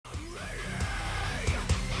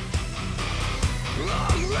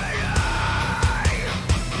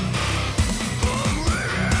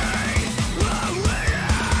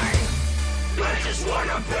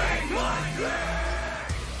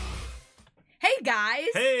guys.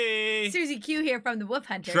 Hey. Susie Q here from the Wolf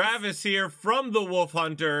HunterZ. Travis here from the Wolf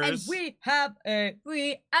HunterZ. And we have a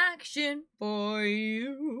reaction for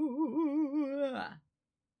you.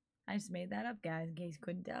 I just made that up, guys, in case you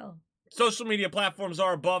couldn't tell. Social media platforms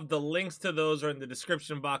are above. The links to those are in the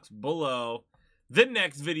description box below. The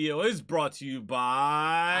next video is brought to you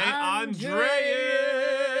by Andreas.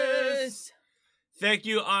 Thank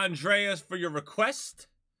you, Andreas, for your request,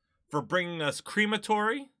 for bringing us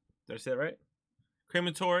CREMATORY. Did I say that right?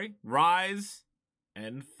 CREMATORY, Rise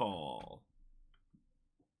and Fall.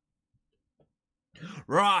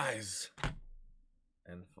 Rise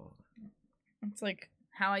and Fall. It's like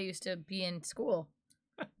how I used to be in school.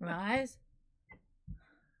 Rise.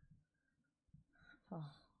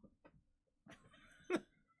 Fall.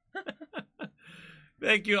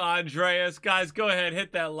 Thank you, Andreas. Guys, go ahead,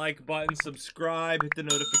 hit that like button, subscribe, hit the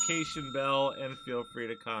notification bell, and feel free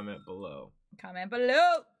to comment below. Comment below.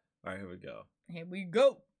 All right, here we go. Here we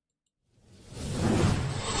go.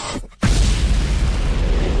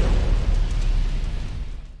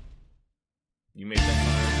 You made that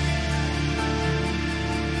fire.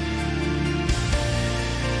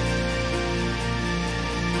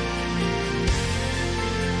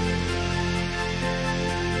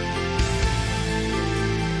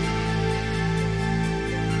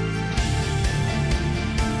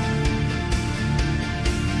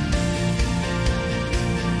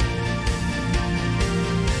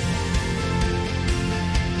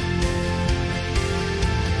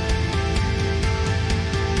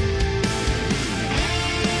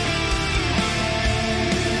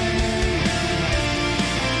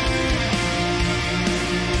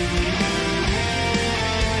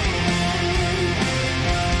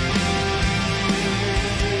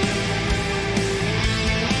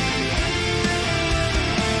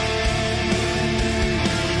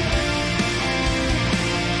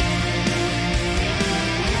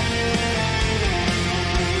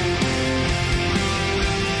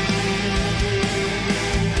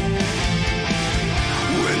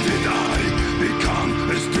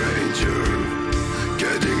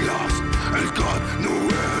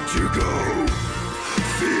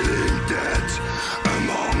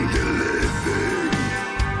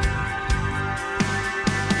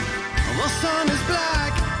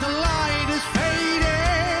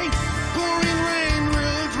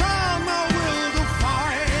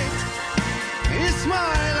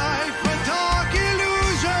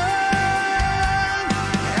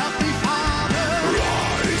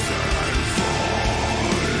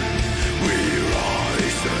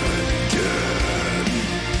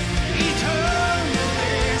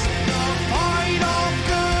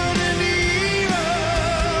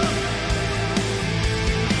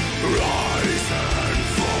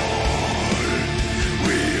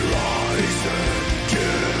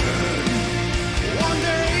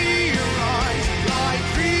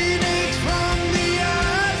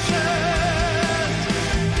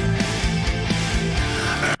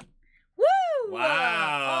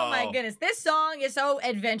 Goodness, this song is so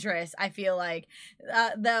adventurous. I feel like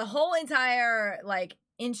the whole entire like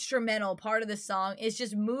instrumental part of the song is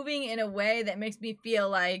just moving in a way that makes me feel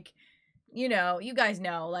like, you know, you guys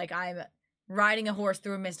know, like I'm riding a horse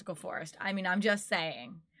through a mystical forest. I mean, I'm just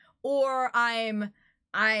saying. Or I'm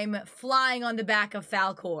flying on the back of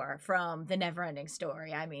Falcor from The Neverending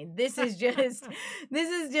Story. I mean, this is just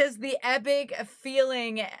the epic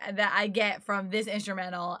feeling that I get from this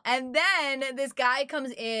instrumental. And then this guy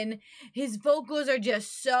comes in, his vocals are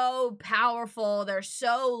just so powerful, they're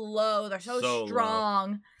so low, they're so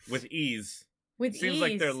strong. Low. With ease. With Seems ease.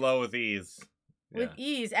 like they're low with ease. With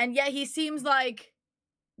ease. And yet he seems like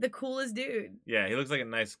the coolest dude. Yeah, he looks like a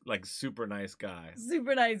nice, like super nice guy.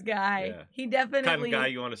 Super nice guy. Yeah. He definitely kind of guy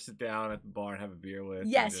you want to sit down at the bar and have a beer with.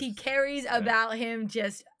 Yes, he carries about him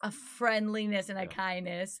just a friendliness and a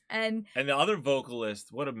kindness. And the other vocalist,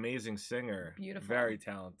 what amazing singer. Beautiful. Very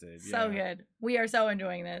talented. So good. We are so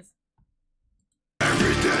enjoying this.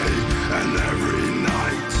 Every day and every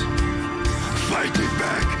night, fighting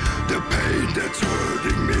back the pain that's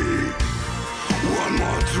hurting me. One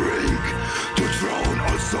more drink to drown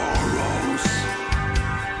all sorrows.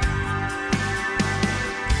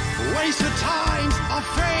 Wasted times of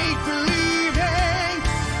fake believing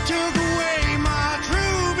took away my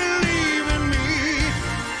true belief in me.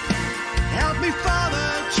 Help me, Father,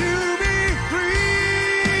 to be free.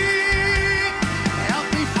 Help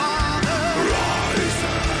me, Father. Rise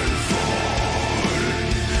and fall.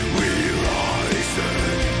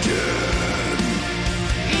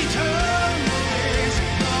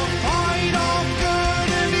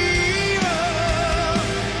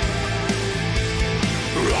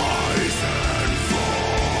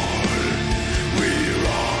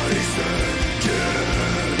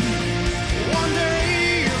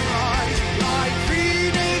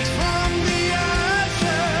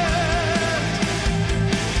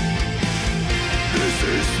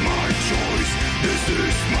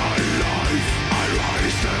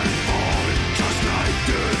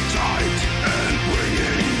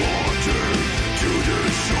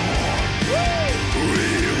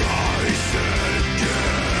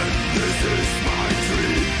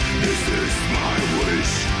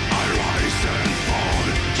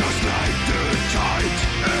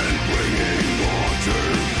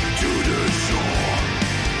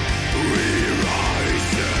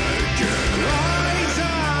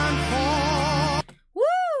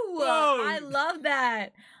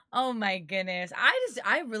 that. Oh my goodness.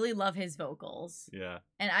 I really love his vocals. Yeah.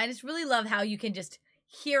 And I just really love how you can just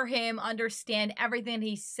hear him, understand everything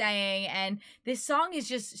he's saying. And this song is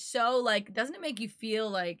just so, like, doesn't it make you feel,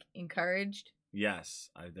 like, encouraged? Yes,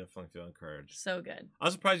 I definitely feel encouraged. So good. I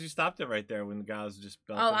was surprised you stopped it right there when the guy was just.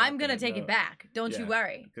 Oh, I'm gonna take it back. Don't you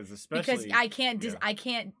worry. Because I can't. I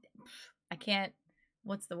can't.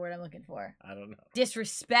 What's the word I'm looking for? I don't know.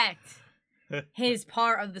 Disrespect his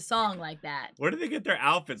part of the song like that. Where did they get their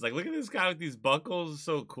outfits? Like, look at this guy with these buckles.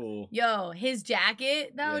 So cool. Yo, his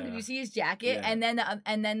jacket though. Yeah. Did you see his jacket? Yeah. And then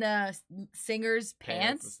the singer's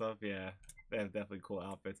pants. And stuff. Yeah. They have definitely cool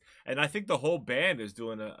outfits. And I think the whole band is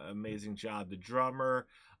doing an amazing job. The drummer,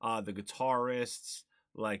 the guitarists,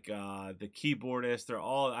 like the keyboardist, they're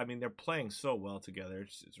all, I mean, they're playing so well together.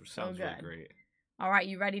 It sounds really great. All right,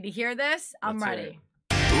 you ready to hear this? I'm ready.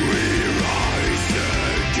 We rise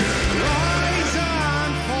again. Rise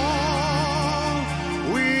and fall.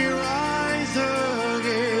 We rise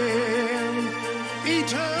again.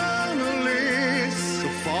 Eternally, the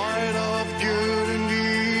fight of good and evil.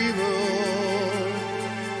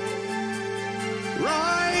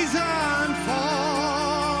 Rise and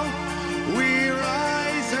fall. We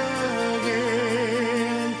rise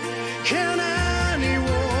again. Can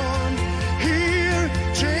anyone here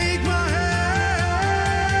take my hand?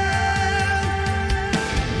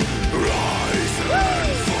 Rise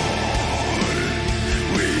and fall.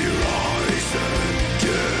 We rise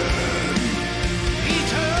again.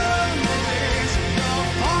 Eternal is the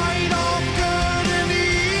fight of good and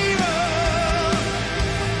evil.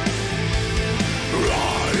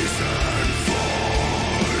 Rise and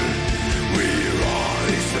fall. We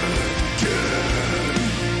rise again.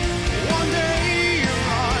 One day you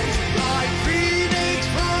rise like phoenix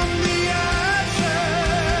from the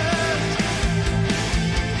ashes.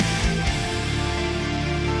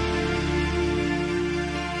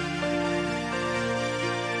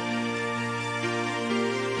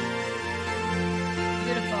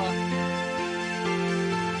 Beautiful.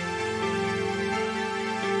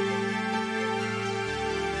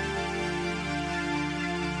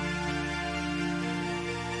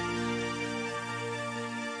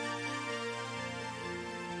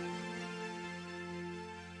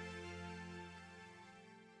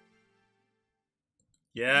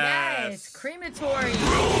 Yes. Crematory.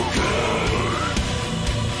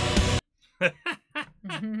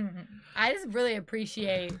 I just really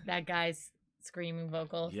appreciate that guy's screaming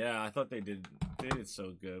vocals. Yeah, I thought they did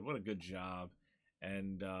so good. What a good job.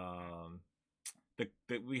 And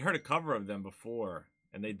we heard a cover of them before,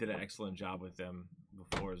 and they did an excellent job with them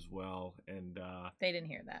before as well. And They didn't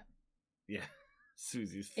hear that. yeah,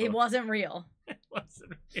 Susie's It phone. wasn't real. It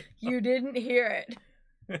wasn't real. You didn't hear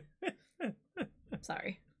it.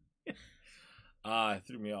 Sorry. It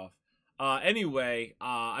threw me off. Anyway,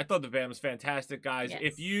 I thought the band was fantastic, guys. Yes.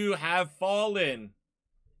 If you have fallen,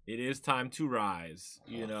 it is time to rise.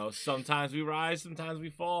 You know, sometimes we rise, sometimes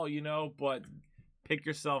we fall, you know, but pick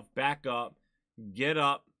yourself back up, get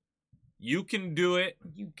up. You can do it.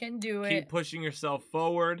 You can do Keep it. pushing yourself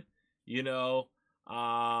forward, you know.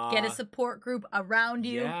 Get a support group around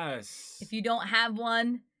you. Yes. If you don't have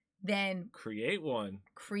one, then create one.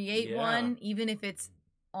 create Yeah. one, even if it's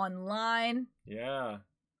online. Yeah.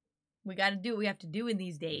 We got to do what we have to do in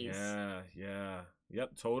these days. Yeah.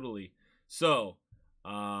 Yep, totally. So,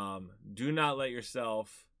 do not let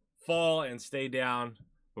yourself fall and stay down,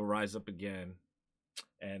 but rise up again.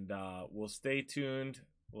 And we'll stay tuned.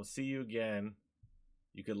 We'll see you again.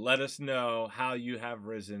 You could let us know how you have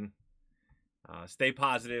risen. Stay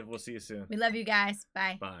positive. We'll see you soon. We love you guys.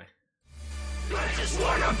 Bye. Bye. I just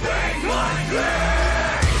wanna break my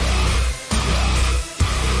leg.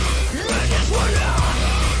 I just wanna